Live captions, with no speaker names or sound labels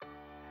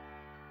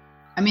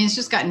I mean, it's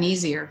just gotten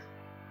easier.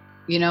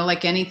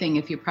 Like anything,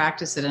 if you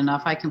practice it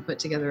enough, I can put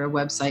together a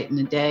website in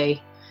a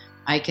day.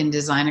 I can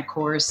design a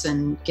course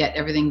and get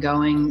everything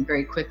going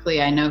very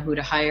quickly. I know who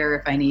to hire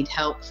if I need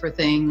help for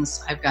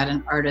things. I've got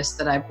an artist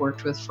that I've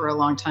worked with for a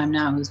long time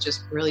now who's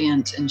just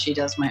brilliant, and she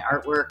does my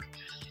artwork.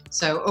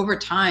 So over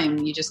time,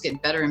 you just get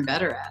better and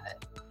better at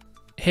it.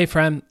 Hey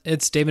friend,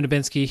 it's David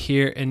Dubinsky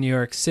here in New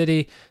York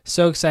City.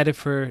 So excited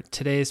for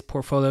today's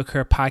Portfolio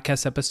Career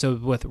podcast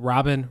episode with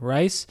Robin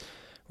Rice.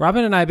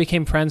 Robin and I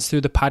became friends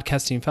through the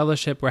Podcasting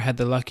Fellowship, where I had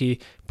the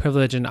lucky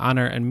privilege and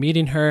honor in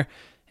meeting her.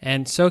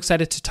 And so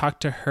excited to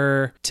talk to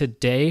her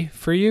today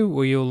for you,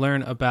 where you'll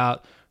learn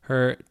about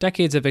her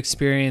decades of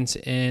experience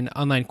in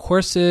online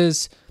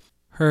courses.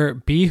 Her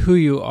Be Who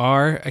You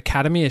Are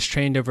Academy has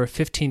trained over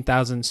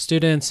 15,000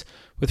 students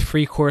with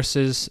free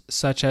courses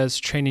such as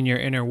Training Your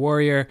Inner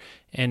Warrior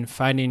and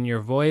Finding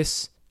Your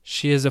Voice.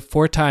 She is a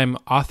 4-time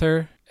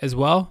author as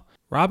well.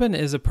 Robin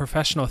is a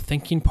professional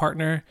thinking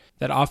partner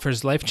that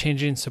offers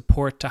life-changing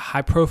support to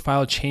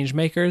high-profile change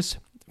makers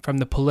from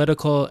the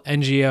political,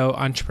 NGO,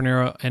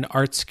 entrepreneurial, and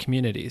arts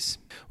communities.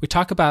 We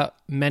talk about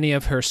many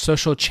of her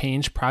social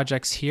change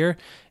projects here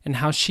and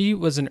how she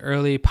was an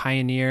early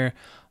pioneer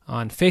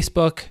on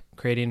Facebook,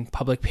 creating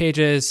public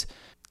pages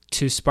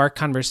to spark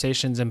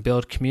conversations and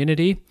build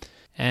community,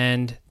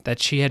 and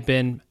that she had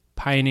been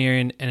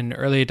pioneering and an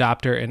early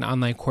adopter in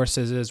online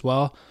courses as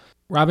well.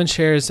 Robin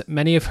shares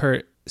many of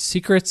her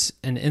secrets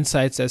and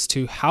insights as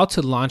to how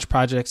to launch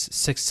projects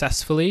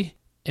successfully.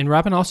 And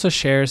Robin also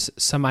shares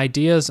some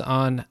ideas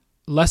on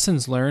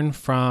lessons learned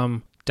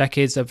from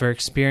decades of her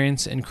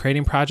experience in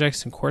creating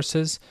projects and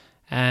courses,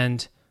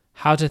 and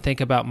how to think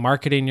about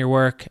marketing your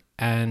work,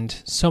 and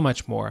so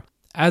much more.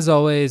 As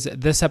always,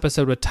 this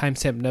episode with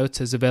timestamp notes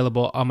is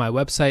available on my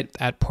website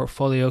at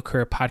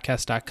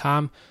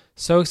portfoliocareerpodcast.com.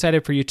 So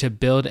excited for you to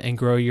build and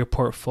grow your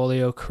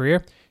portfolio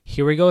career.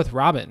 Here we go with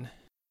Robin.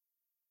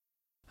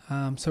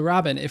 So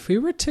Robin, if we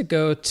were to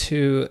go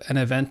to an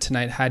event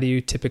tonight, how do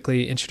you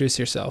typically introduce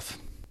yourself?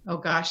 Oh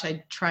gosh,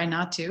 I try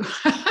not to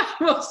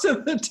most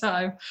of the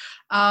time.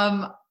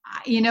 I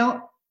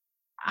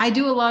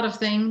do a lot of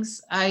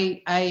things.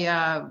 I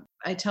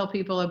tell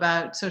people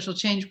about social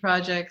change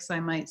projects. I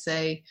might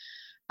say,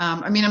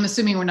 I'm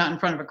assuming we're not in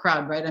front of a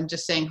crowd, right? I'm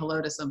just saying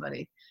hello to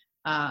somebody.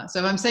 So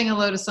if I'm saying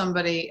hello to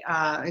somebody,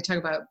 I talk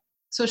about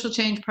social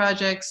change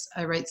projects.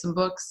 I write some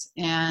books,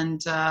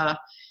 and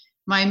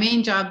my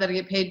main job that I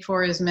get paid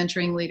for is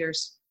mentoring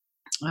leaders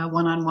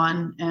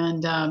one-on-one.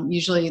 And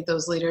usually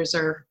those leaders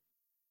are,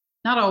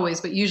 not always,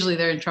 but usually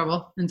they're in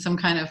trouble in some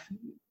kind of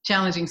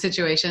challenging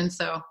situation.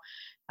 So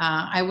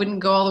I wouldn't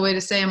go all the way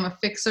to say I'm a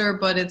fixer,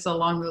 but it's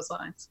along those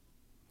lines.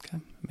 Okay,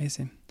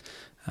 amazing.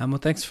 Well,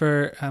 thanks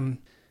for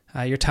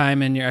your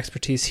time and your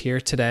expertise here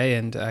today.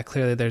 And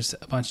clearly there's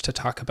a bunch to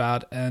talk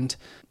about. And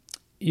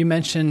you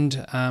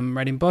mentioned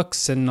writing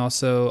books and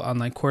also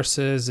online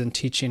courses and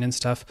teaching and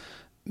stuff.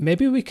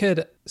 Maybe we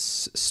could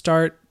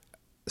start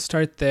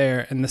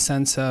there in the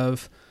sense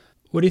of,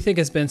 what do you think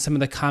has been some of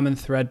the common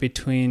thread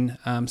between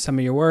some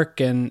of your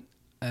work and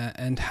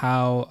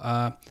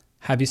how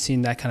have you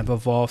seen that kind of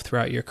evolve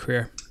throughout your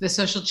career? The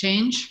social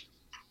change?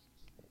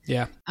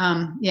 Yeah.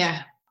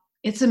 Yeah.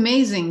 It's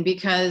amazing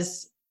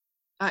because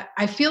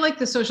I feel like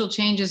the social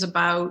change is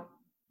about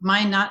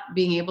my not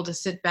being able to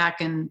sit back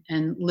and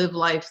live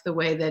life the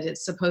way that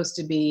it's supposed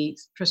to be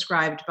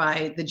prescribed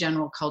by the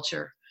general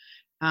culture.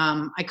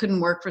 I couldn't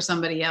work for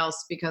somebody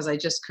else because I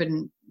just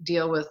couldn't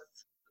deal with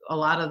a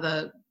lot of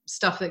the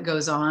stuff that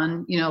goes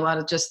on, a lot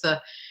of just the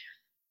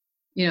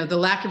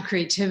lack of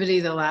creativity,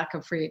 the lack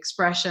of free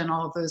expression,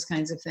 all of those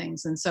kinds of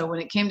things. And so when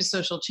it came to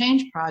social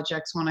change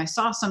projects, when I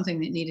saw something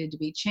that needed to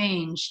be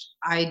changed,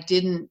 I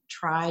didn't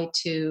try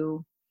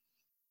to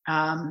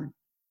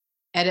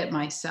edit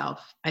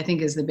myself, I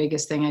think is the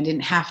biggest thing. I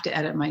didn't have to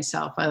edit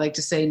myself. I like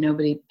to say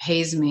nobody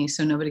pays me,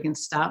 so nobody can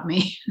stop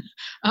me.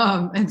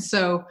 And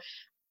so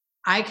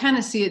I kind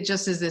of see it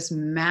just as this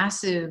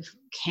massive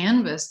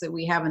canvas that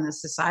we have in the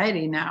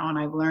society now. And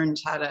I've learned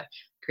how to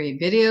create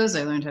videos.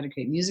 I learned how to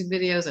create music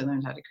videos. I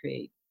learned how to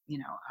create,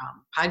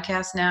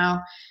 podcasts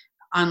now,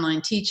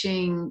 online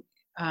teaching,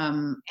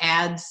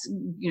 ads,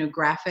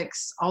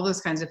 graphics, all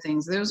those kinds of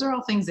things. Those are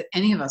all things that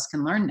any of us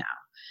can learn now.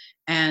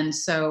 And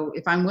so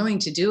if I'm willing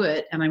to do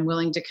it, and I'm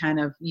willing to kind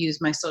of use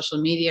my social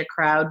media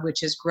crowd, which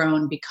has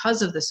grown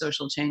because of the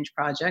social change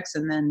projects,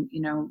 and then,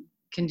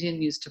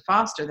 continues to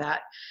foster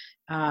that,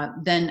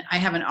 then I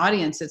have an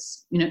audience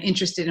that's,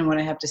 interested in what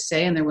I have to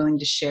say, and they're willing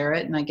to share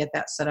it, and I get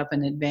that set up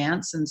in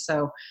advance. And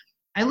so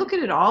I look at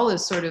it all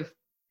as sort of,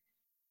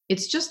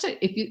 it's just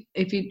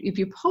if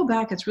you pull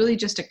back, it's really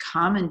just a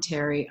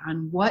commentary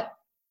on what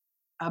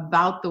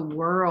about the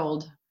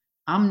world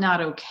I'm not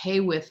okay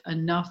with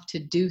enough to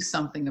do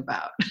something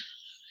about.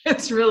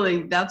 That's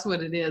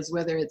what it is,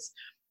 whether it's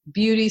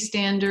beauty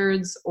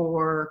standards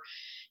or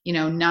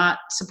not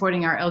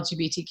supporting our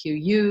LGBTQ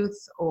youth,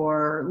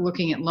 or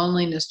looking at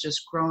loneliness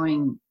just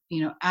growing,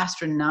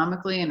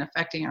 astronomically and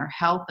affecting our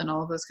health and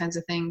all of those kinds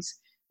of things.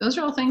 Those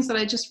are all things that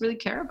I just really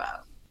care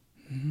about.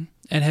 Mm-hmm.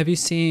 And have you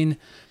seen,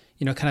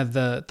 kind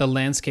of the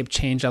landscape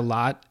change a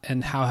lot,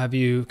 and how have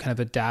you kind of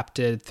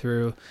adapted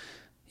through,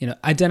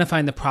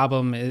 identifying the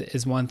problem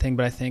is one thing,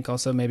 but I think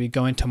also maybe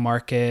going to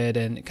market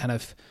and kind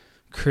of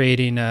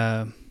creating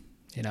a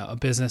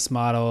business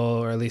model,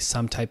 or at least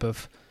some type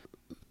of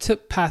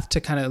path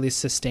to kind of at least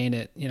sustain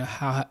it.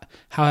 How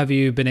have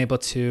you been able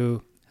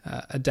to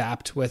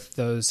adapt with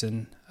those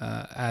and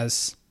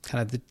as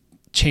kind of the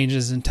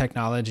changes in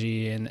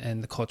technology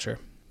and the culture?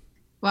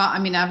 Well, I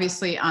mean,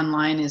 obviously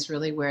online is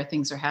really where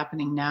things are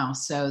happening now.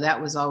 So that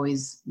was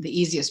always the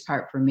easiest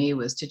part for me,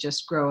 was to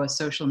just grow a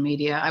social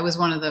media. I was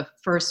one of the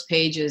first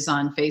pages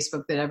on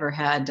Facebook that ever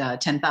had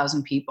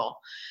 10,000 people,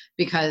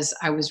 because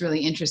I was really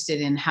interested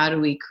in how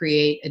do we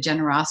create a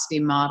generosity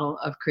model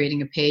of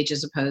creating a page,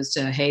 as opposed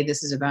to, hey,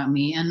 this is about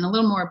me, and a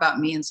little more about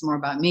me and some more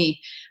about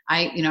me.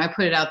 I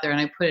put it out there,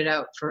 and I put it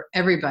out for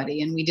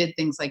everybody. And we did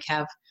things like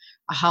have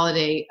a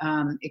holiday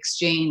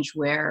exchange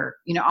where,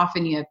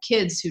 often you have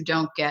kids who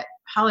don't get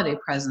holiday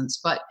presents,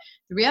 but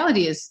the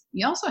reality is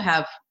you also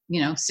have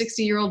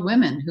 60-year-old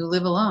women who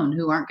live alone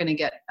who aren't going to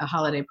get a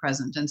holiday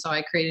present. And so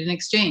I created an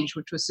exchange,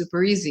 which was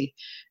super easy,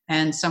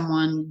 and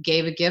someone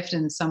gave a gift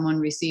and someone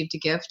received a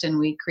gift, and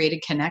we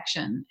created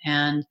connection.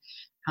 And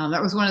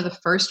that was one of the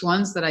first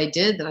ones that I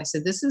did, that I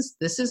said, this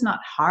is not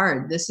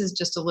hard. This is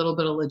just a little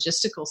bit of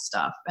logistical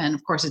stuff. And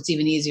of course it's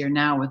even easier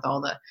now with all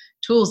the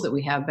tools that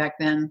we have. Back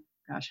then,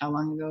 gosh, how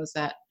long ago was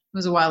that? It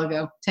was a while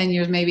ago, 10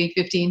 years, maybe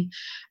 15,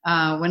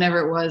 whenever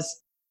it was.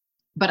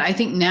 But I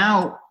think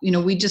now,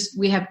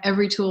 we have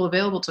every tool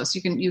available to us.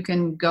 You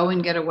can go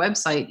and get a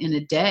website in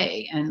a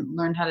day and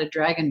learn how to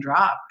drag and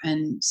drop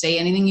and say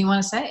anything you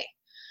want to say.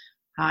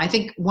 I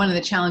think one of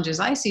the challenges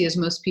I see is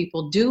most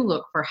people do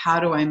look for, how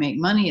do I make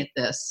money at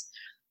this?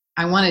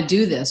 I want to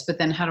do this, but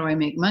then how do I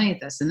make money at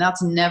this? And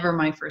that's never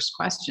my first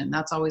question.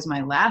 That's always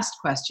my last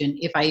question,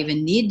 if I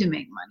even need to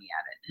make money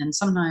at it. And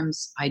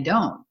sometimes I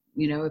don't.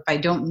 If I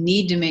don't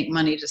need to make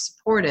money to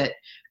support it,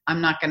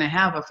 I'm not going to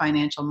have a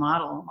financial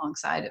model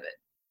alongside of it.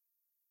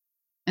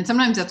 And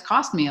sometimes that's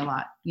cost me a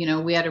lot.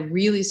 We had a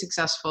really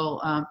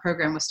successful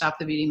program with Stop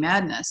the Beauty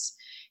Madness.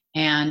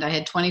 And I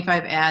had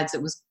 25 ads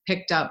that was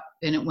picked up,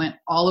 and it went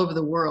all over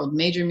the world,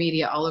 major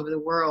media all over the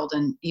world.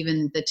 And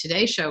even the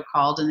Today Show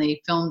called, and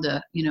they filmed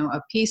a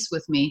piece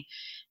with me.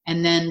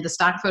 And then the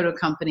stock photo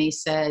company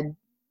said,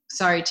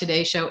 sorry,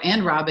 Today Show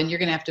and Robin, you're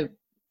going to have to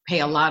pay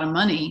a lot of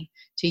money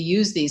to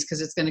use these,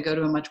 because it's going to go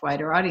to a much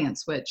wider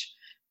audience, which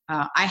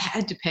I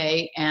had to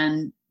pay.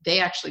 And they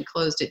actually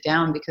closed it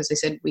down because they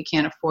said, we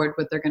can't afford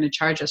what they're going to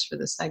charge us for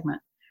this segment,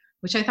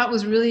 which I thought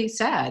was really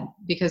sad,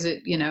 because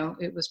it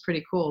was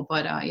pretty cool.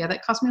 But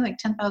that cost me like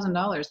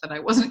 $10,000 that I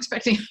wasn't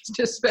expecting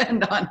to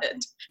spend on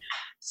it.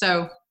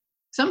 So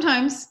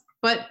sometimes,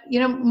 but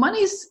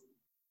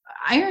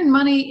I earn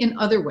money in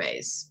other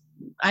ways.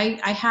 I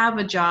have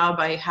a job,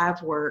 I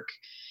have work,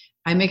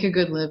 I make a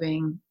good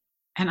living.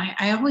 And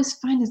I always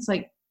find it's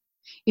like,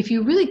 if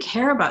you really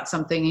care about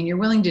something and you're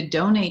willing to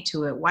donate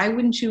to it, why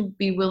wouldn't you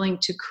be willing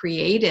to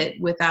create it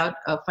without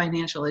a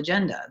financial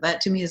agenda?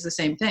 That to me is the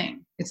same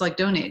thing. It's like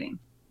donating.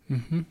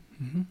 Mm-hmm,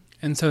 mm-hmm.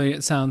 And so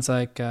it sounds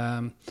like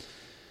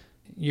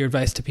your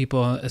advice to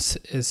people is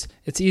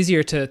it's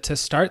easier to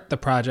start the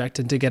project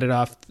and to get it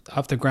off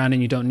the ground,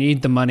 and you don't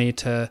need the money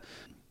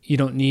you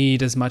don't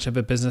need as much of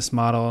a business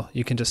model.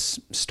 You can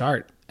just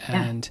start.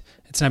 And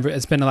it's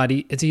been a lot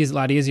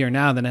easier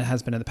now than it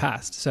has been in the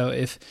past. So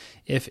if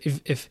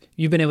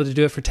you've been able to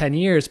do it for 10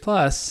 years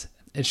plus,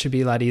 it should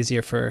be a lot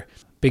easier for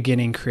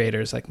beginning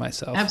creators like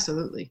myself.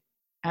 Absolutely.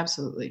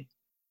 Absolutely.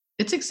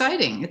 It's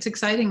exciting. It's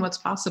exciting what's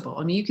possible.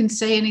 I mean, you can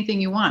say anything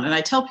you want. And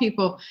I tell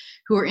people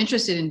who are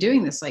interested in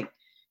doing this, like,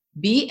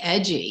 be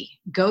edgy,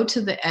 go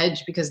to the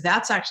edge, because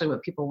that's actually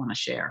what people want to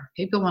share.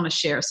 People want to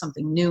share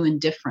something new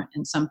and different,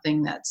 and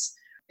something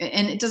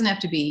and it doesn't have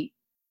to be,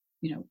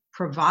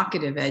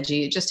 provocative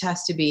edgy. It just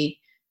has to be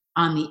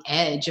on the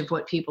edge of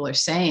what people are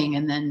saying.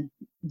 And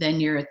then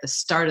you're at the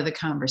start of the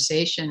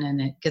conversation,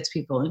 and it gets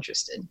people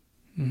interested.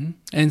 Mm-hmm.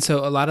 And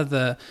so a lot of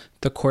the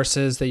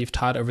courses that you've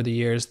taught over the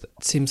years,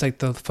 it seems like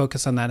the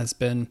focus on that has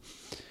been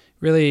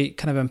really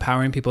kind of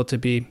empowering people to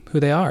be who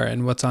they are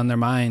and what's on their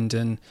mind,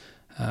 and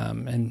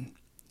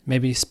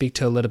maybe speak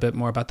to a little bit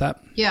more about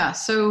that. Yeah.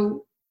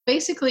 So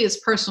basically it's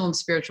personal and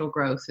spiritual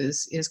growth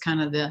is kind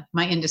of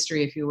my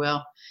industry, if you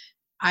will.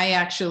 I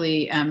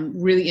actually am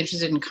really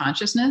interested in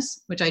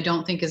consciousness, which I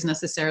don't think is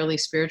necessarily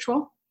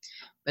spiritual,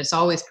 but it's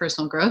always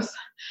personal growth.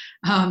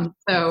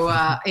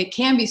 So it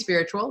can be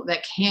spiritual,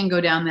 that can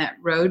go down that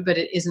road, but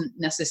it isn't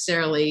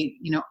necessarily,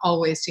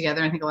 always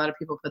together. I think a lot of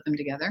people put them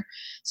together.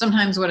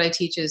 Sometimes what I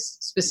teach is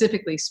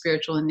specifically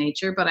spiritual in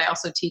nature, but I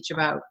also teach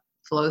about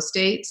flow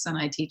states, and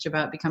I teach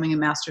about becoming a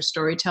master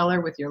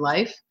storyteller with your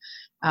life.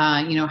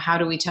 How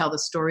do we tell the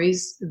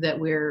stories that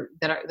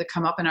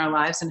come up in our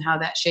lives, and how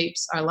that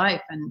shapes our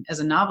life? And as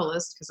a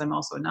novelist, because I'm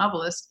also a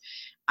novelist,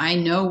 I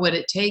know what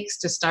it takes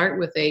to start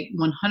with a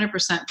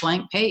 100%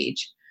 blank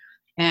page,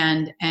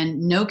 and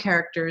no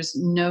characters,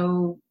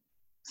 no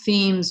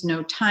themes,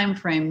 no time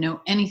frame,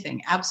 no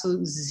anything,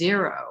 absolute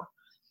zero,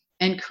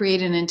 and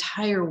create an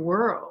entire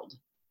world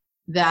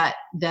that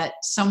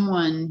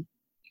someone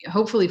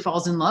hopefully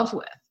falls in love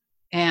with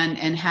and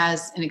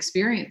has an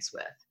experience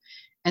with.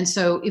 And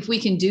so if we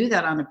can do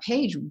that on a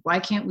page, why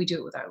can't we do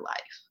it with our life?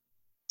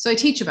 So I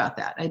teach about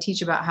that. I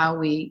teach about how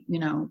we,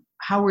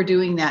 how we're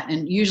doing that,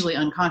 and usually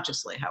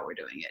unconsciously how we're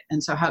doing it.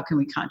 And so how can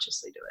we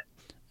consciously do it?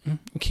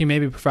 Can you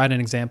maybe provide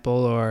an example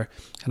or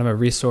kind of a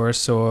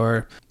resource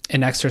or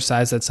an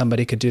exercise that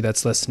somebody could do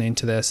that's listening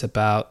to this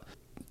about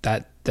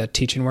that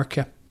teaching work?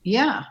 Yeah.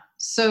 Yeah.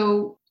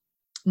 So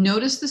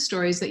notice the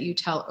stories that you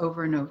tell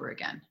over and over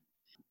again.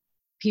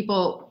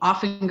 People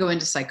often go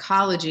into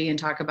psychology and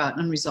talk about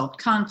unresolved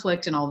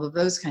conflict and all of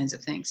those kinds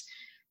of things.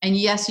 And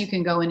yes, you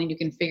can go in and you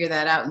can figure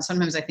that out. And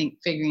sometimes I think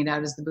figuring it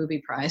out is the booby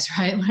prize,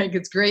 right? Like,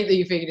 it's great that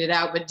you figured it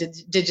out, but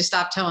did you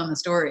stop telling the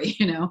story,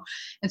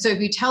 And so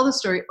if you tell the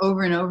story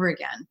over and over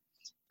again,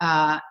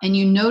 and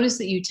you notice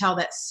that you tell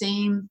that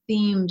same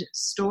themed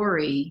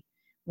story,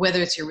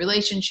 whether it's your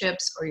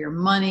relationships or your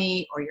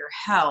money or your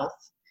health,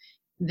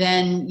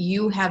 then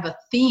you have a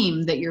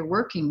theme that you're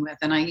working with.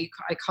 And I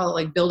call it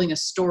like building a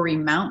story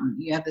mountain.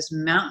 You have this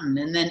mountain,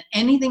 and then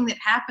anything that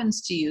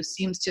happens to you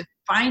seems to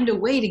find a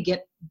way to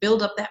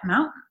build up that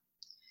mountain.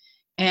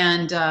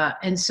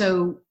 And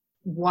so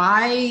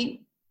why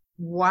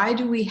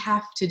do we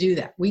have to do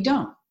that? We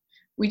don't.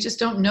 We just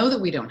don't know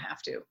that we don't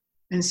have to.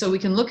 And so we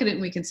can look at it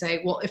and we can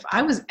say, well, if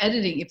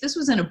this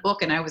was in a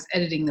book and I was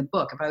editing the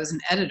book, if I was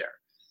an editor,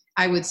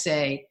 I would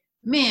say,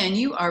 man,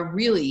 you are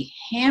really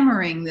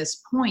hammering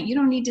this point. You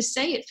don't need to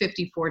say it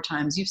 54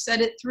 times. You've said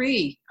it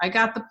 3. I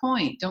got the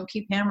point. Don't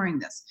keep hammering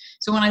this.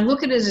 So when I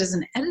look at it as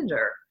an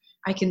editor,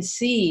 I can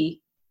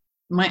see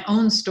my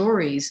own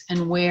stories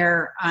and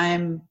where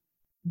I'm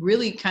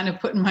really kind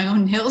of putting my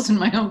own nails in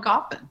my own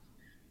coffin.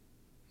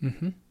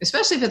 Mm-hmm.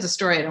 Especially if it's a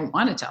story I don't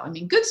want to tell. I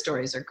mean, good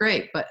stories are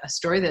great, but a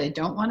story that I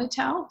don't want to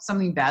tell,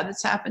 something bad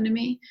that's happened to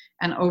me,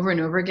 and over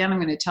again, I'm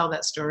going to tell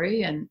that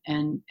story and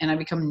I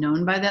become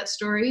known by that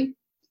story.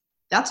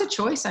 That's a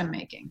choice I'm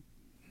making.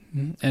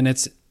 And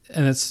it's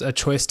a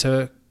choice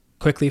to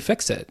quickly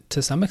fix it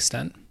to some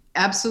extent.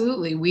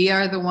 Absolutely. We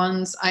are the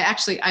ones. I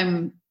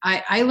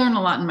learn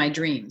a lot in my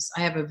dreams.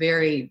 I have a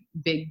very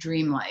big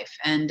dream life.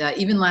 And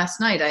even last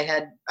night I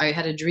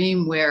had a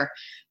dream where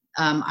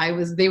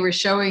they were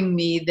showing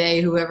me,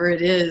 whoever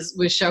it is,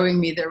 was showing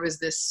me there was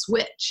this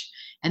switch.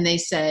 And they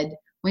said,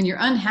 when you're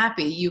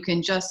unhappy, you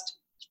can just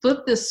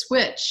flip this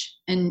switch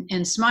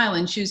and smile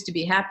and choose to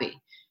be happy.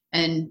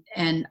 And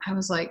I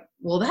was like,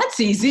 well, that's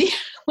easy.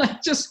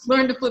 Like, just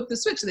learn to flip the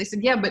switch. And they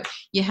said, yeah, but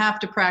you have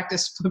to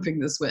practice flipping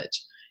the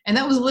switch. And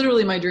that was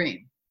literally my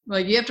dream.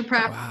 Like, you have to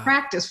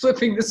practice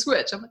flipping the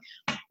switch. I'm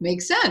like,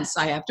 makes sense.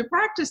 I have to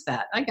practice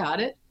that. I got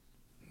it.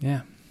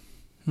 Yeah.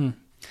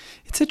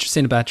 It's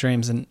interesting about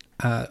dreams, and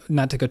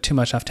not to go too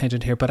much off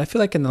tangent here, but I feel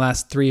like in the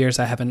last 3 years,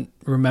 I haven't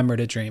remembered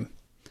a dream.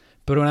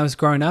 But when I was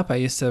growing up, I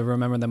used to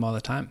remember them all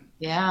the time.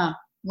 Yeah.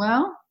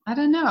 Well, I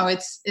don't know.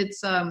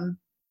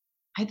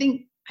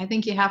 I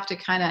think you have to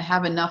kind of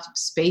have enough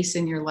space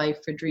in your life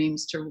for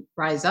dreams to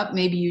rise up.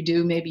 Maybe you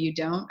do, maybe you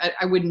don't.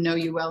 I wouldn't know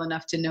you well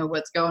enough to know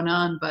what's going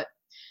on, but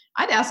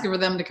I'd ask for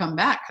them to come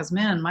back because,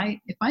 man,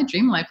 if my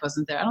dream life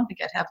wasn't there, I don't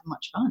think I'd have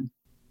much fun.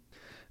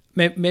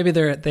 Maybe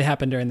they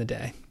happen during the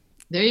day.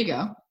 There you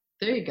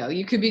go.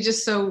 You could be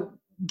just so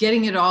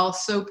getting it all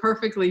so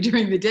perfectly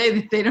during the day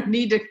that they don't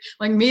need to,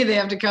 like me, they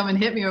have to come and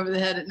hit me over the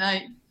head at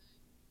night.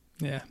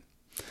 Yeah.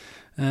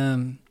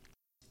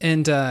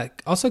 And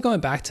also going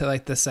back to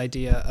like this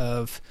idea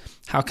of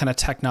how kind of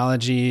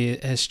technology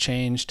has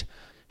changed,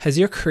 has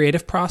your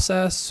creative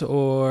process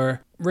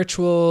or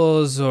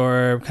rituals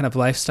or kind of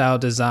lifestyle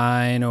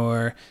design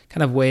or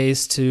kind of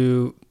ways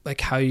to like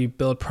how you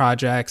build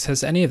projects,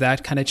 has any of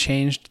that kind of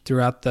changed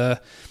throughout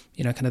the,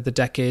 kind of the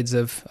decades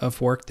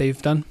of work that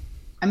you've done?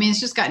 I mean, it's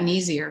just gotten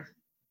easier.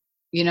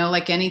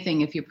 Like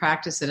anything, if you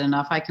practice it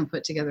enough, I can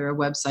put together a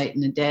website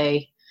in a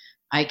day.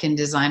 I can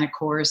design a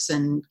course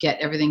and get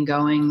everything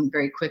going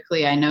very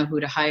quickly. I know who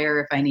to hire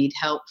if I need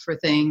help for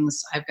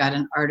things. I've got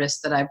an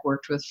artist that I've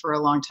worked with for a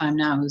long time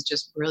now who's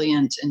just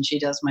brilliant, and she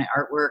does my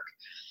artwork.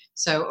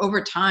 So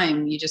over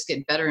time, you just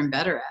get better and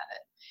better at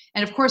it.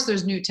 And of course,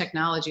 there's new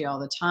technology all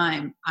the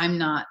time. I'm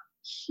not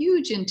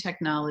huge in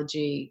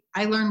technology.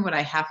 I learn what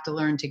I have to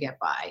learn to get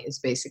by is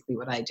basically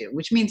what I do,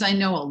 which means I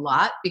know a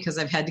lot because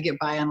I've had to get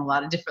by on a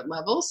lot of different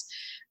levels.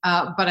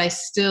 But I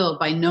still,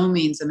 by no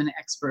means, am an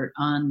expert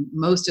on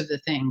most of the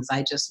things.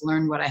 I just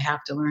learn what I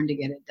have to learn to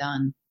get it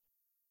done.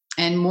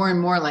 And more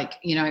like,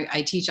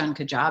 I teach on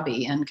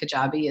Kajabi, and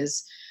Kajabi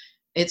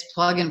it's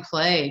plug and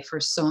play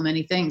for so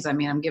many things. I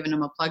mean, I'm giving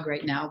them a plug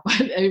right now,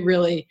 but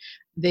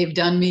they've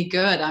done me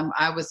good.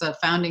 I was a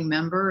founding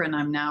member, and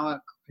I'm now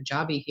a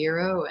Kajabi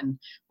hero, and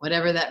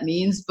whatever that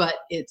means, but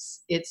it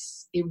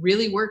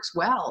really works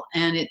well,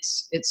 and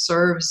it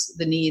serves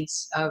the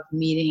needs of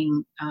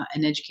meeting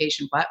an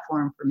education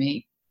platform for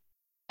me.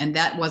 And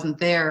that wasn't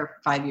there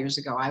 5 years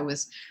ago. I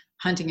was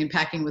hunting and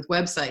packing with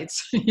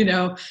websites,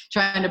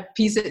 trying to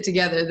piece it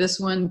together. This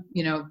one,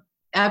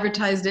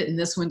 advertised it, and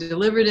this one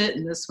delivered it,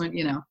 and this one,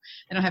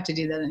 I don't have to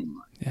do that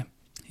anymore.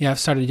 Yeah. I've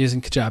started using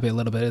Kajabi a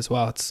little bit as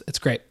well. It's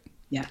great.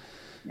 Yeah.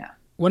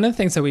 One of the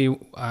things that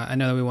I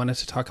know that we wanted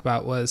to talk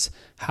about was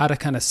how to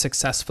kind of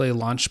successfully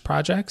launch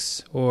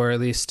projects, or at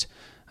least,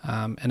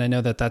 and I know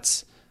that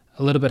that's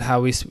a little bit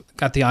how we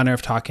got the honor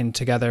of talking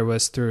together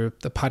was through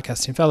the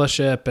Podcasting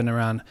Fellowship and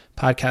around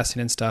podcasting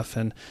and stuff.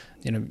 And,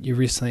 you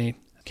recently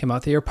came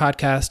out with your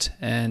podcast,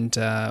 and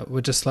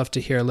would just love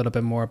to hear a little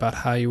bit more about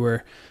how you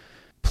were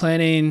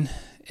planning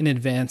in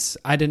advance.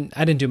 I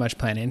didn't do much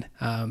planning.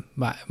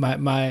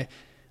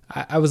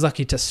 I was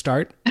lucky to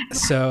start,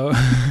 so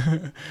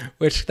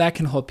which that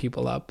can hold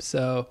people up.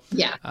 So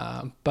yeah,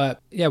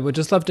 but yeah, we'd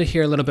just love to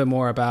hear a little bit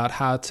more about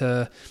how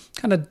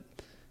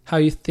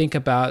you think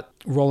about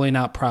rolling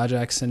out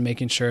projects and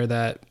making sure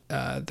that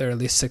they're at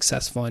least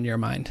successful in your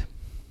mind.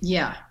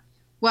 Yeah,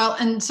 well,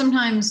 and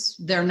sometimes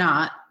they're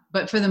not,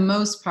 but for the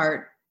most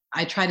part,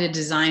 I try to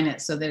design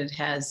it so that it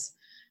has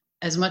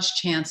as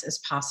much chance as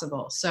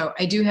possible. So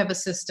I do have a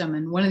system,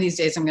 and one of these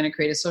days I'm going to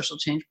create a social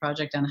change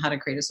project on how to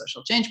create a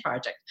social change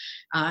project.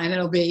 And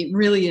it'll be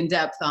really in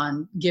depth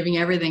on giving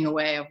everything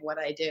away of what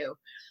I do.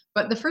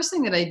 But the first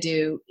thing that I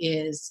do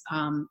is,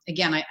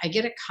 again, I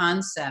get a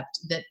concept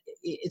that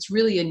it's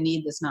really a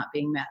need that's not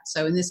being met.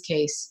 So in this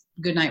case,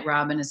 Goodnight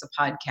Robin is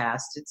a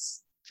podcast.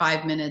 It's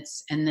 5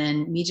 minutes, and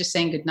then me just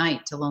saying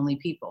goodnight to lonely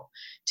people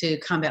to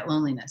combat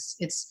loneliness.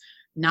 It's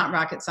not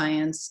rocket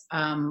science.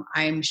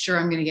 I'm sure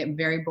I'm going to get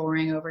very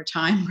boring over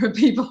time for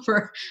people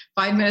for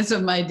 5 minutes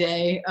of my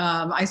day.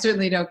 I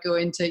certainly don't go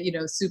into,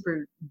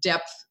 super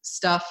depth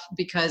stuff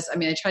because,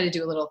 I try to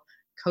do a little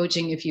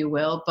coaching, if you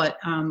will, but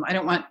I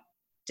don't want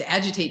to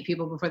agitate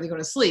people before they go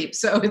to sleep.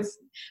 So it's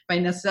by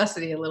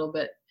necessity a little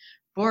bit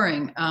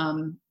boring.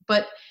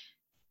 But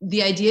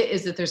the idea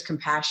is that there's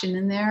compassion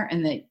in there,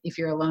 and that if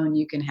you're alone,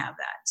 you can have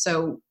that.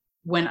 So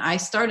when I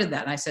started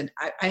that, I said,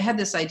 I had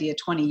this idea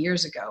 20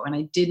 years ago, and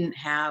I didn't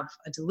have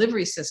a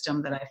delivery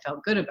system that I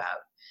felt good about.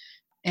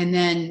 And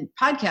then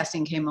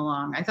podcasting came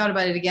along. I thought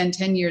about it again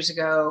 10 years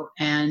ago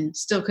and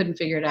still couldn't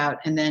figure it out.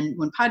 And then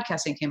when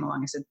podcasting came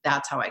along, I said,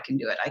 that's how I can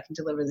do it. I can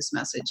deliver this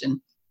message and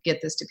get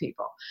this to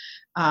people.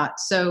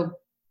 So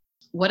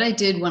what I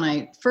did when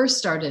I first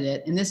started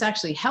it, and this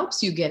actually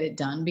helps you get it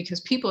done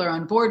because people are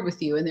on board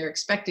with you and they're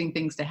expecting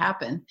things to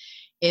happen,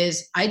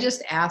 is I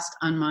just asked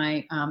on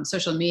my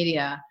social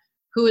media,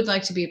 who would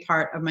like to be a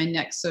part of my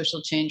next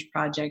social change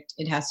project?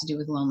 It has to do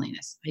with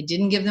loneliness. I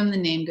didn't give them the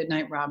name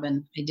Goodnight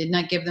Robin. I did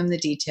not give them the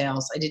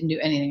details. I didn't do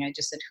anything. I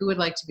just said, who would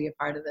like to be a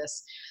part of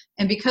this?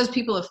 And because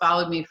people have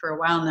followed me for a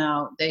while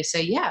now, they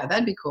say, yeah,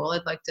 that'd be cool.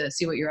 I'd like to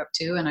see what you're up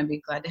to, and I'd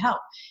be glad to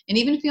help. And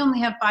even if you only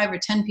have 5 or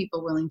 10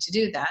 people willing to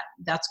do that,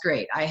 that's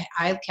great.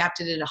 I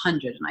capped it at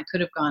 100, and I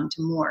could have gone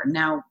to more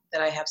now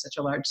that I have such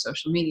a large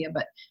social media,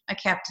 but I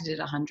capped it at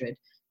 100,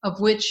 of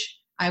which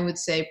I would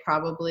say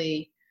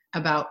probably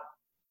about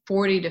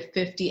 40 to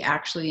 50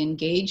 actually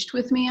engaged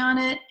with me on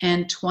it,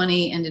 and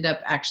 20 ended up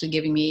actually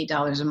giving me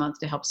 $8 a month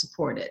to help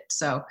support it.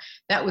 So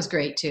that was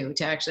great too,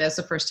 to actually, that's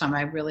the first time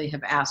I really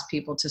have asked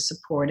people to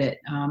support it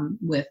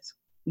with,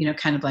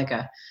 kind of like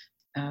a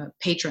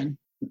patron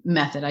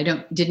method. I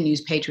didn't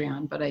use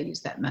Patreon, but I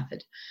used that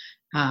method.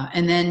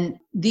 And then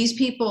these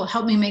people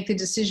help me make the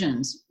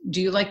decisions.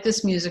 Do you like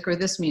this music or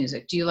this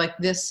music? Do you like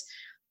this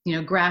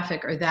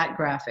graphic or that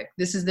graphic?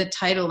 This is the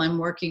title I'm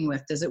working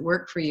with. Does it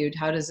work for you?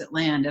 How does it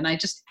land? And I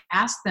just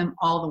ask them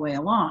all the way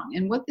along.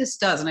 And what this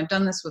does, and I've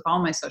done this with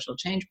all my social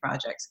change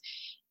projects,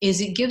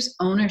 is it gives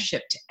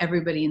ownership to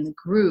everybody in the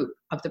group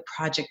of the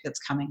project that's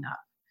coming up.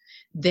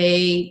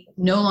 They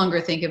no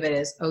longer think of it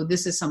as, oh,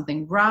 this is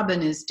something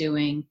Robin is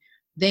doing.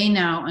 They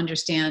now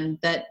understand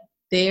that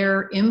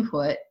their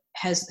input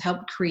has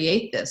helped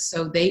create this,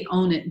 so they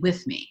own it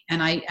with me,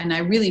 and I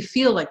really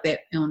feel like they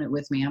own it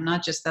with me. I'm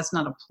not just, that's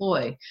not a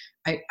ploy.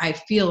 I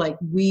feel like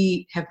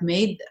we have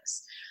made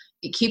this.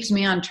 It keeps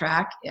me on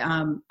track.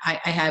 I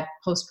have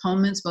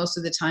postponements most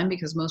of the time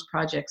because most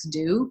projects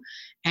do,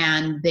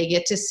 and they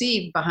get to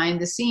see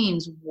behind the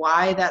scenes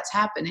why that's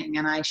happening,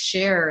 and I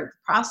share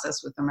the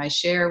process with them. I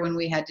share when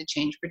we had to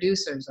change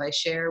producers. I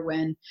share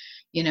when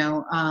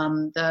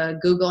the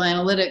Google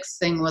Analytics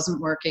thing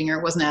wasn't working, or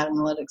it wasn't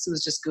Analytics, it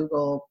was just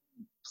Google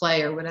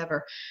Play or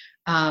whatever.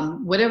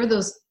 Whatever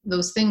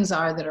those things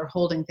are that are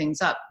holding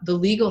things up, the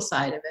legal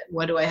side of it,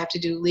 what do I have to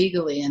do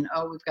legally? And,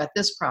 oh, we've got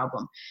this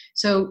problem.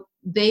 So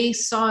they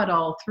saw it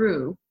all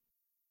through,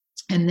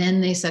 and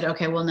then they said,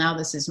 okay, well, now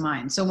this is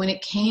mine. So when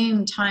it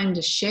came time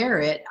to share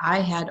it,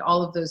 I had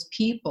all of those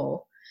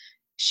people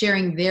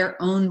sharing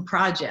their own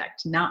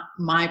project, not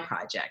my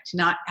project,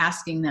 not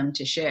asking them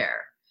to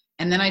share.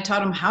 And then I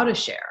taught them how to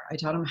share. I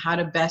taught them how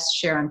to best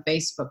share on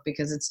Facebook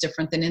because it's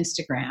different than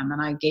Instagram. And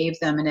I gave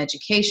them an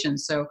education.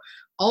 So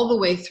all the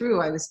way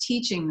through, I was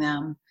teaching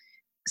them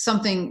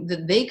something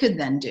that they could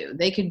then do.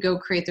 They could go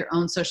create their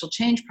own social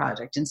change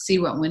project and see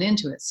what went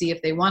into it, see if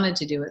they wanted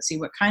to do it, see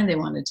what kind they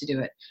wanted to do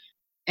it.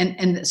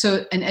 And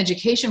so an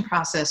education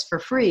process for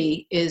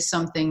free is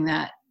something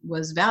that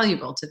was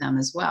valuable to them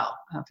as well,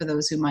 for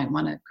those who might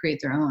want to create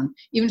their own.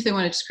 Even if they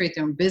want to just create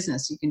their own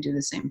business, you can do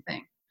the same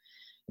thing.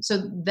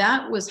 So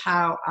that was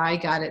how I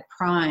got it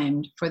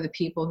primed for the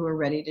people who are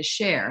ready to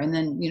share. And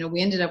then,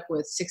 we ended up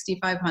with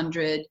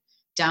 6,500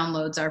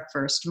 downloads our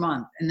first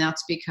month. And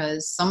that's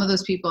because some of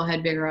those people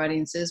had bigger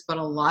audiences, but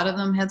a lot of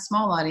them had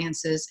small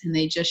audiences, and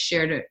they just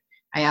shared it.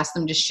 I asked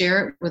them to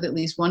share it with at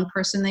least one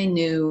person they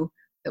knew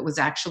that was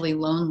actually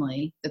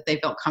lonely, that they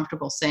felt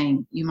comfortable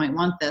saying, you might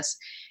want this,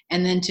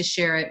 and then to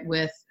share it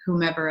with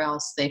whomever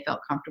else they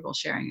felt comfortable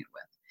sharing it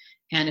with.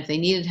 And if they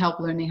needed help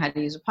learning how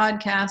to use a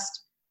podcast,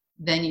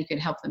 then you could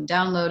help them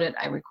download it.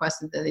 I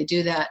requested that they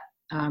do that.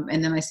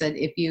 And then I said,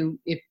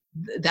 if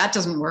that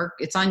doesn't work,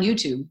 it's on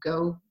YouTube.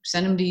 Go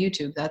send them to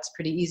YouTube. That's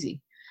pretty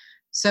easy.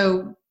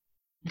 So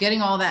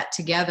getting all that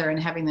together and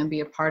having them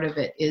be a part of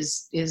it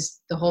is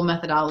the whole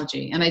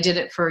methodology. And I did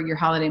it for Your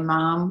Holiday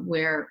Mom,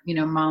 where,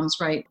 moms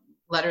write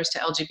letters to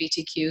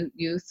LGBTQ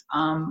youth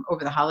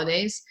over the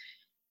holidays.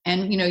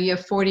 And, you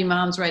have 40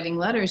 moms writing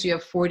letters, you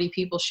have 40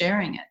 people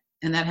sharing it.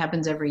 And that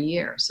happens every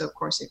year. So of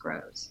course it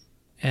grows.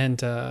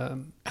 And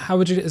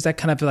is that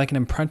kind of like an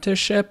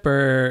apprenticeship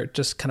or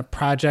just kind of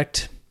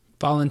project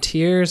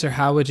volunteers, or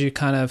how would you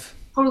kind of?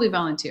 Totally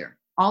volunteer.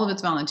 All of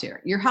it's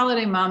volunteer. Your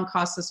Holiday Mom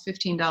costs us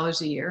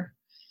 $15 a year.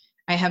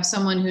 I have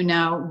someone who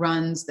now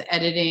runs the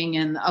editing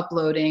and the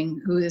uploading,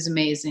 who is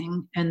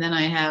amazing. And then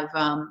I have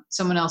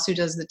someone else who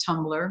does the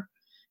Tumblr,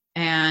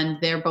 and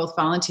they're both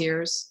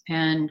volunteers,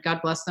 and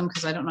God bless them,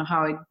 because I don't know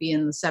how I'd be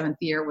in the 7th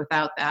year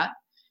without that.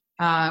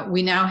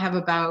 We now have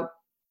about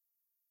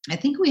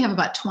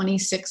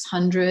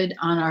 2,600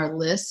 on our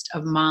list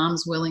of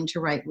moms willing to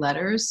write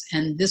letters.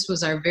 And this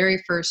was our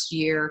very first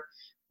year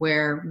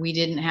where we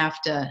didn't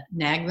have to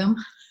nag them.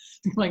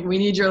 Like, we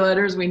need your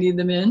letters, we need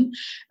them in.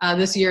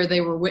 This year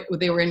they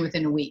were in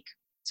within a week.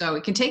 So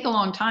it can take a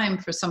long time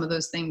for some of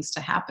those things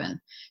to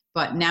happen.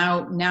 But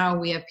now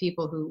we have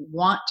people who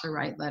want to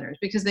write letters,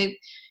 because they,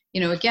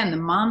 again, the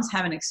moms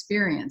have an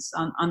experience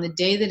on the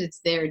day that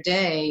it's their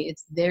day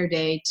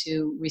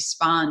to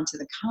respond to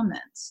the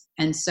comments.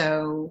 And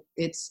so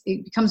it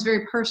becomes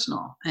very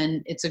personal,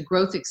 and it's a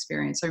growth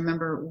experience. I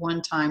remember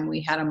one time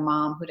we had a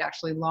mom who'd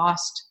actually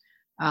lost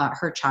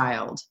her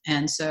child.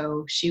 And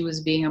so she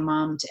was being a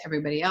mom to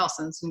everybody else.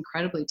 And it's an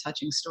incredibly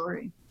touching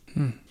story.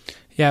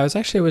 Yeah, I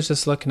was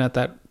just looking at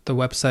the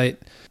website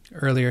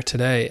earlier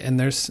today, and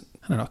there's,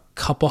 a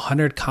couple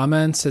hundred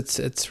comments.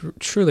 It's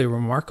truly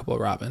remarkable,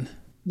 Robin.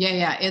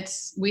 Yeah.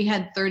 We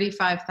had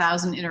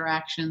 35,000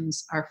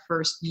 interactions our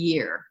first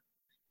year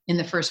in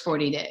the first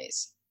 40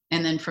 days.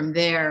 And then from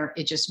there,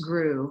 it just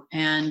grew.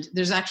 And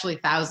there's actually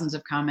thousands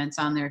of comments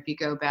on there if you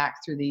go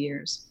back through the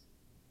years.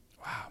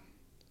 Wow.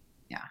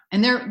 Yeah.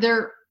 And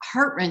they're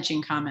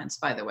heart-wrenching comments,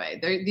 by the way.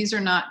 These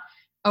are not,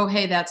 oh,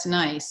 hey, that's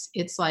nice.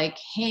 It's like,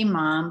 hey,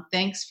 Mom,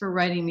 thanks for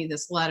writing me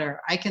this letter.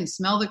 I can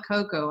smell the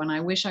cocoa and I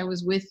wish I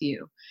was with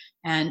you.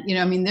 And,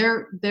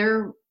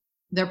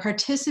 they're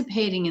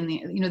participating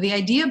in the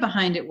idea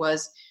behind it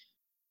was,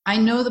 I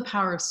know the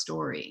power of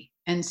story.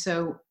 And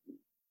so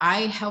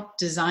I helped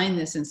design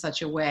this in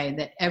such a way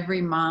that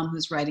every mom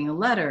who's writing a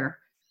letter,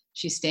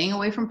 she's staying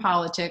away from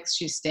politics.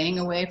 She's staying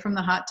away from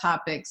the hot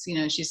topics.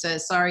 She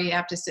says, sorry, you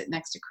have to sit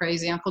next to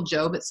crazy Uncle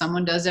Joe, but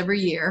someone does every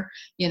year,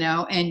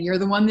 and you're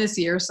the one this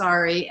year,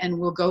 sorry. And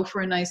we'll go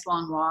for a nice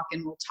long walk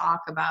and we'll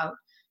talk about,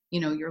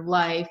 your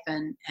life.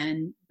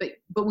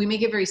 But we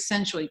make it very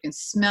sensual. You can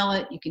smell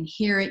it, you can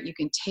hear it, you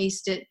can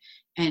taste it.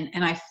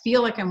 And I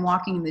feel like I'm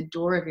walking in the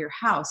door of your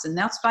house. And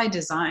that's by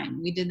design.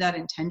 We did that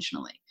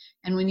intentionally.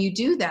 And when you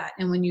do that,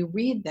 and when you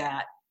read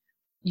that,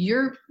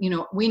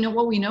 we know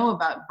what we know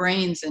about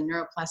brains and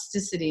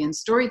neuroplasticity and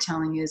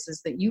storytelling is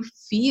that you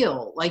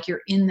feel like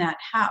you're in that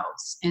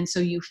house. And so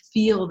you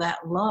feel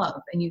that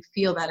love and you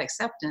feel that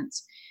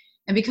acceptance.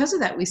 And because of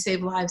that, we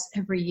save lives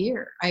every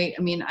year.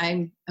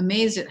 I'm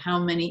amazed at how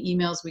many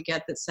emails we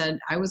get that said,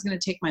 I was going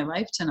to take my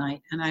life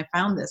tonight and I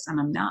found this and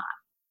I'm not.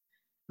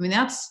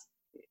 That's,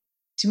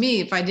 to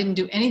me, if I didn't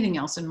do anything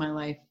else in my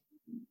life,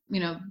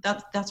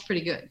 that's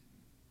pretty good.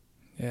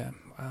 Yeah.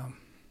 Wow.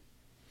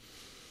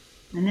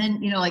 And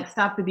then, like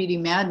Stop the Beauty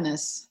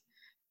Madness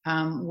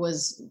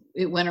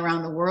it went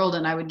around the world,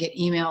 and I would get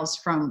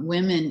emails from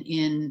women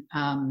in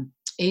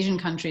Asian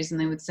countries, and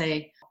they would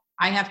say,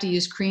 I have to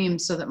use cream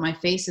so that my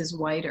face is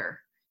whiter.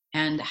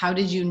 And how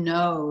did you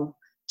know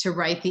to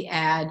write the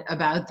ad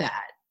about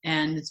that?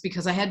 And it's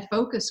because I had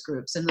focus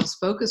groups, and those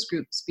focus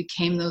groups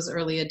became those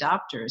early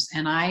adopters.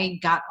 And I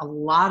got a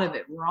lot of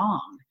it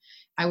wrong.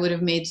 I would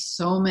have made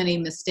so many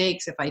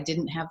mistakes if I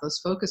didn't have those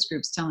focus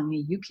groups telling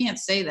me, you can't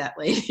say that,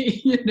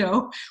 lady,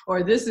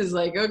 or this is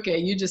like, okay,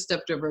 you just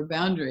stepped over a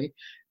boundary.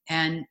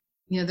 And,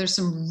 there's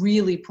some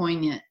really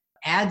poignant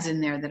ads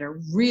in there that are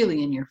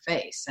really in your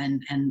face.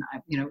 And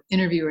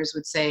interviewers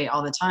would say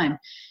all the time,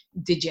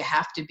 did you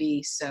have to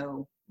be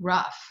so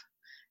rough?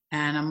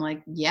 And I'm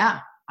like, yeah,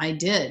 I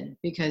did,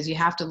 because you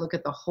have to look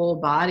at the whole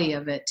body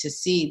of it to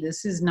see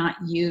this is not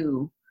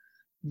you,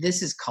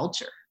 this is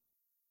culture.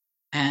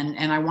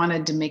 And I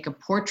wanted to make a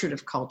portrait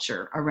of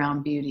culture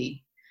around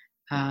beauty.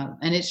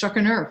 And it struck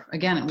a nerve.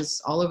 Again, it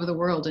was all over the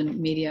world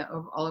in media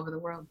all over the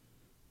world.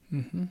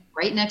 Mm-hmm.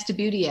 Right next to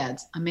beauty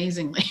ads,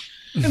 amazingly.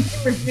 There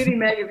were beauty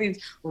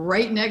magazines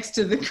right next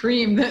to the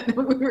cream that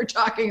we were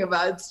talking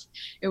about.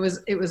 It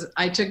was,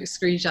 I took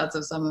screenshots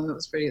of some of them. It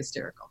was pretty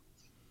hysterical.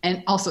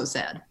 and also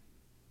sad.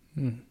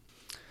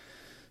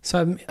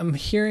 So I'm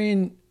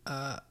hearing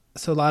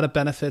so a lot of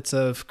benefits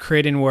of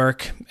creating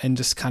work and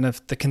just kind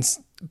of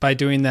by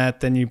doing that,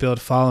 then you build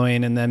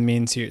following, and then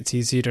means it's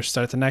easier to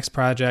start the next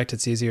project.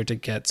 It's easier to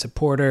get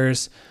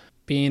supporters,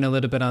 being a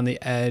little bit on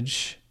the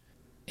edge.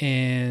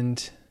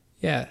 And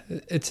yeah,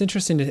 it's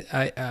interesting.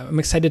 I'm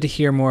excited to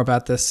hear more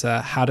about this,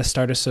 how to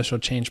start a social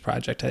change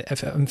project.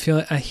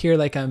 I hear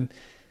like I'm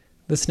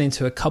listening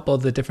to a couple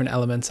of the different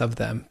elements of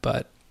them,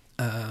 but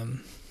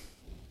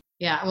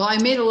yeah, well, I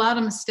made a lot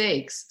of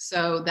mistakes.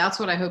 So that's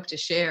what I hope to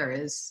share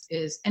is,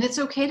 and it's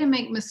okay to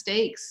make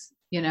mistakes.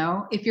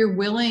 If you're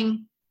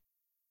willing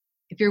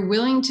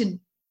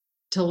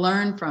to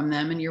learn from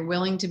them, and you're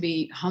willing to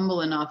be humble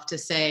enough to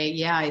say,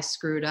 yeah, I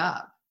screwed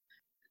up,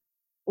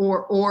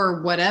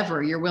 or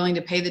whatever, you're willing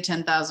to pay the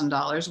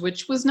 $10,000,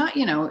 which was not,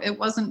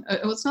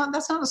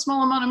 that's not a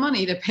small amount of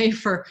money to pay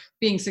for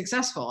being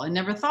successful. I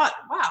never thought,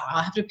 wow,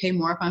 I'll have to pay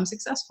more if I'm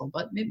successful,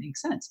 but it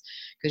makes sense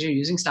because you're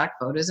using stock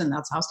photos, and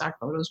that's how stock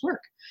photos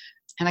work.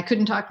 And I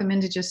couldn't talk them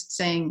into just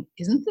saying,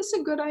 isn't this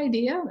a good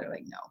idea? They're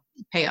like, no,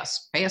 pay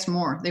us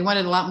more. They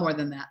wanted a lot more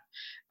than that.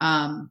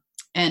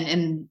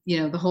 And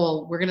the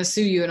whole, we're going to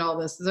sue you and all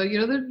this. So,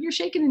 you're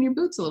shaking in your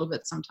boots a little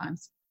bit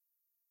sometimes,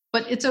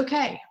 but it's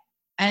okay.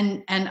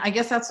 And I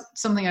guess that's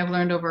something I've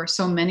learned over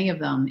so many of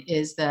them,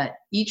 is that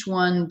each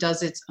one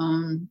does its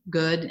own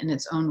good and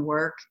its own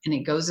work, and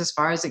it goes as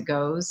far as it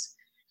goes.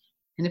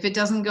 And if it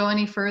doesn't go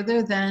any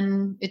further,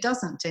 then it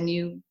doesn't.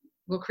 And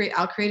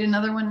I'll create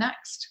another one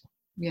next,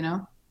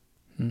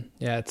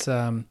 Yeah, it's,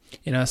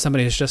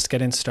 somebody who's just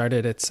getting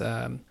started. It's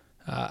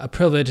a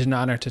privilege and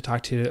honor to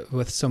talk to you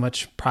with so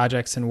much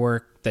projects and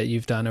work that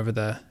you've done over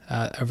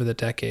the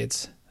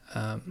decades.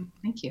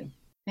 Thank you.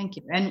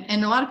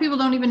 And a lot of people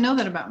don't even know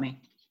that about me,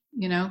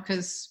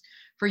 because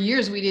for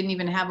years we didn't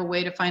even have a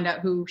way to find out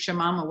who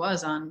Shamama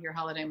was on Your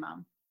Holiday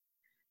Mom.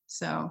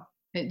 So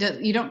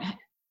you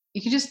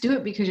can just do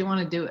it because you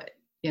want to do it.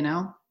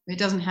 It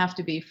doesn't have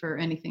to be for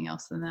anything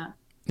else than that.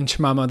 And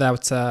Shamama,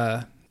 that's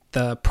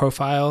the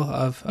profile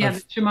of.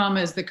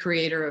 Shamama is the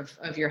creator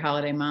of Your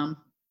Holiday Mom.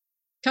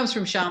 Comes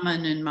from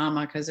shaman and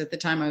mama, because at the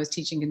time I was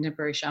teaching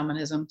contemporary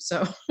shamanism.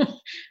 So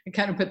I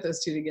kind of put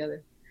those two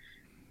together.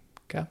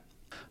 Okay.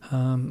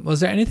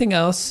 Was there anything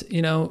else,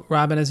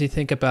 Robin, as you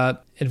think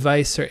about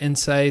advice or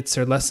insights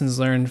or lessons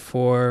learned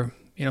for,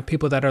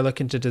 people that are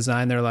looking to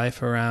design their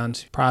life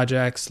around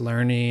projects,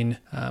 learning,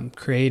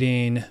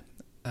 creating,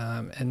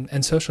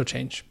 and social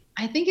change?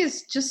 I think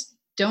it's just,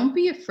 don't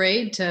be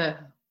afraid to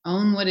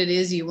own what it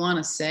is you want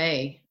to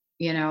say.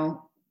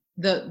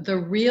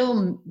 The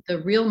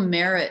real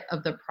merit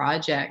of the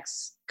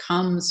projects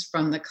comes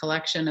from the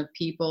collection of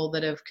people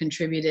that have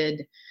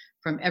contributed,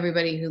 from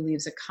everybody who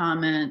leaves a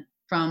comment,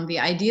 from the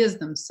ideas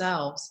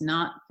themselves,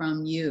 not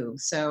from you.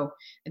 So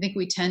I think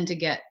we tend to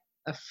get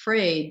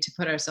afraid to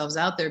put ourselves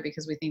out there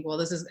because we think, well,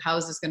 how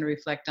is this going to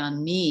reflect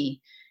on me?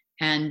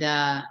 And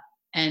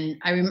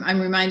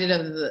I'm reminded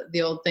of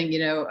the old thing,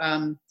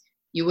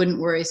 you wouldn't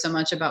worry so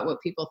much about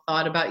what people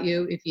thought about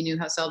you if you knew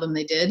how seldom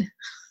they did.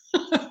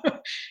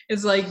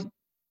 It's like,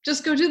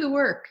 just go do the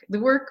work. The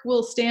work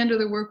will stand or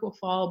the work will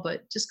fall,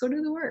 but just go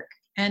do the work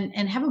and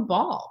have a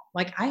ball.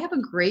 Like, I have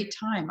a great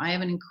time. I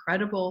have an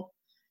incredible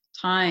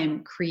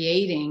time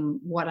creating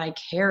what I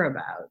care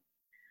about.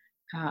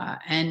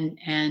 And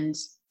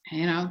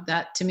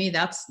that, to me,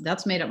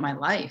 that's made up my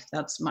life.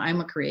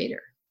 I'm a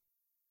creator.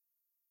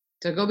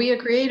 So go be a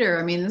creator.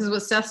 I mean, this is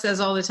what Seth says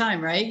all the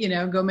time, right?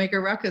 Go make a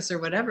ruckus or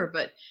whatever,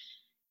 but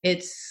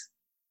it's,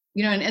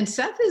 and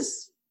Seth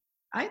is,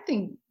 I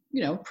think,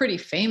 pretty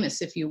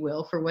famous, if you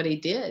will, for what he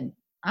did.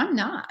 I'm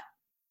not,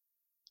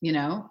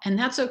 and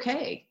that's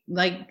okay.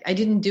 Like, I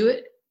didn't do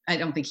it. I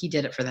don't think he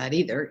did it for that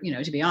either,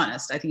 to be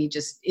honest. I think he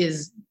just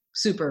is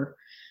super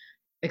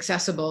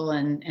accessible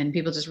and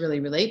people just really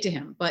relate to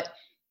him. But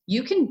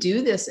you can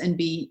do this and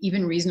be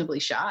even reasonably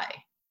shy.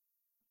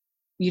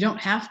 You don't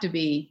have to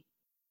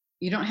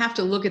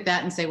look at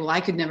that and say, well,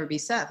 I could never be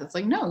Seth. It's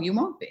like, no, you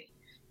won't be.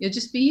 You'll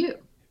just be you.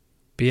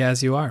 Be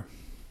as you are.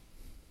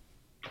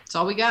 That's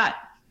all we got.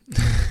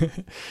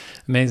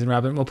 Amazing,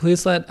 Robin. Well,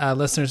 please let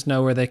listeners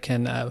know where they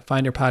can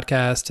find your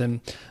podcast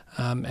and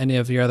any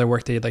of your other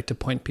work that you'd like to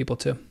point people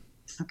to.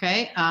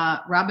 Okay.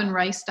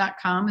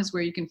 RobinRice.com is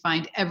where you can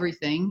find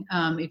everything.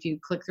 If you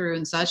click through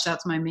and such,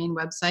 that's my main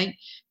website.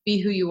 Be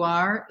Who You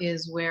Are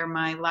is where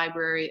my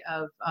library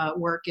of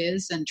work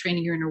is, and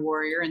Training Your Inner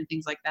Warrior and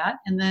things like that.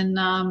 And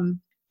then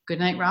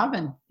Goodnight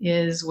Robin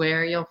is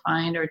where you'll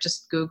find, or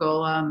just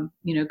Google,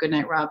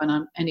 Goodnight Robin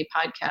on any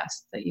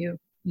podcast that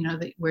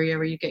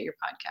wherever you get your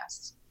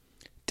podcasts.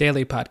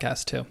 Daily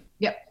podcast too.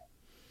 Yep.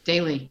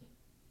 Daily.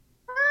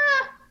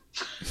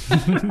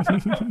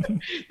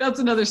 That's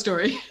another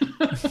story.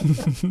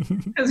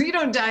 Because you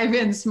don't dive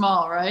in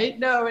small, right?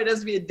 No, it has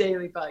to be a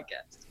daily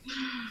podcast.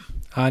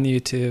 On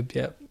YouTube,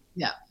 yep.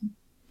 Yeah.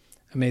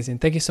 Amazing.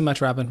 Thank you so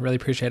much, Robin. Really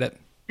appreciate it.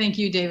 Thank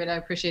you, David. I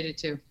appreciate it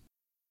too.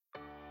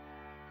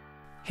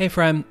 Hey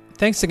friend,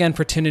 thanks again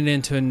for tuning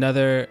in to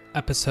another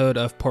episode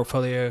of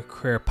Portfolio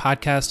Career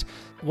Podcast.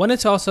 Wanted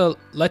to also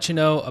let you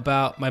know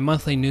about my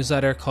monthly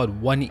newsletter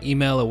called One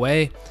Email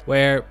Away,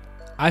 where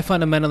I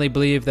fundamentally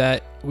believe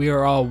that we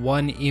are all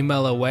one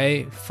email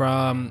away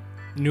from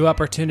new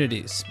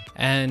opportunities.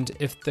 And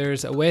if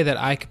there's a way that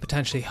I could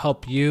potentially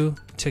help you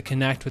to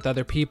connect with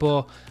other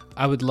people,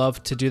 I would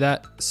love to do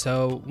that.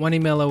 So one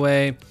email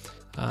away.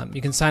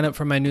 You can sign up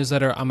for my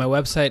newsletter on my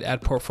website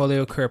at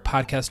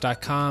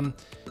portfoliocareerpodcast.com.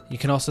 You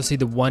can also see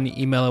the One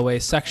Email Away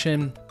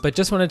section. But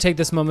just want to take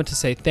this moment to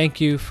say thank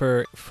you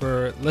for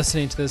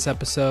listening to this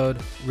episode.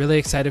 Really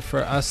excited for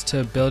us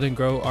to build and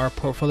grow our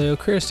portfolio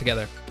careers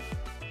together.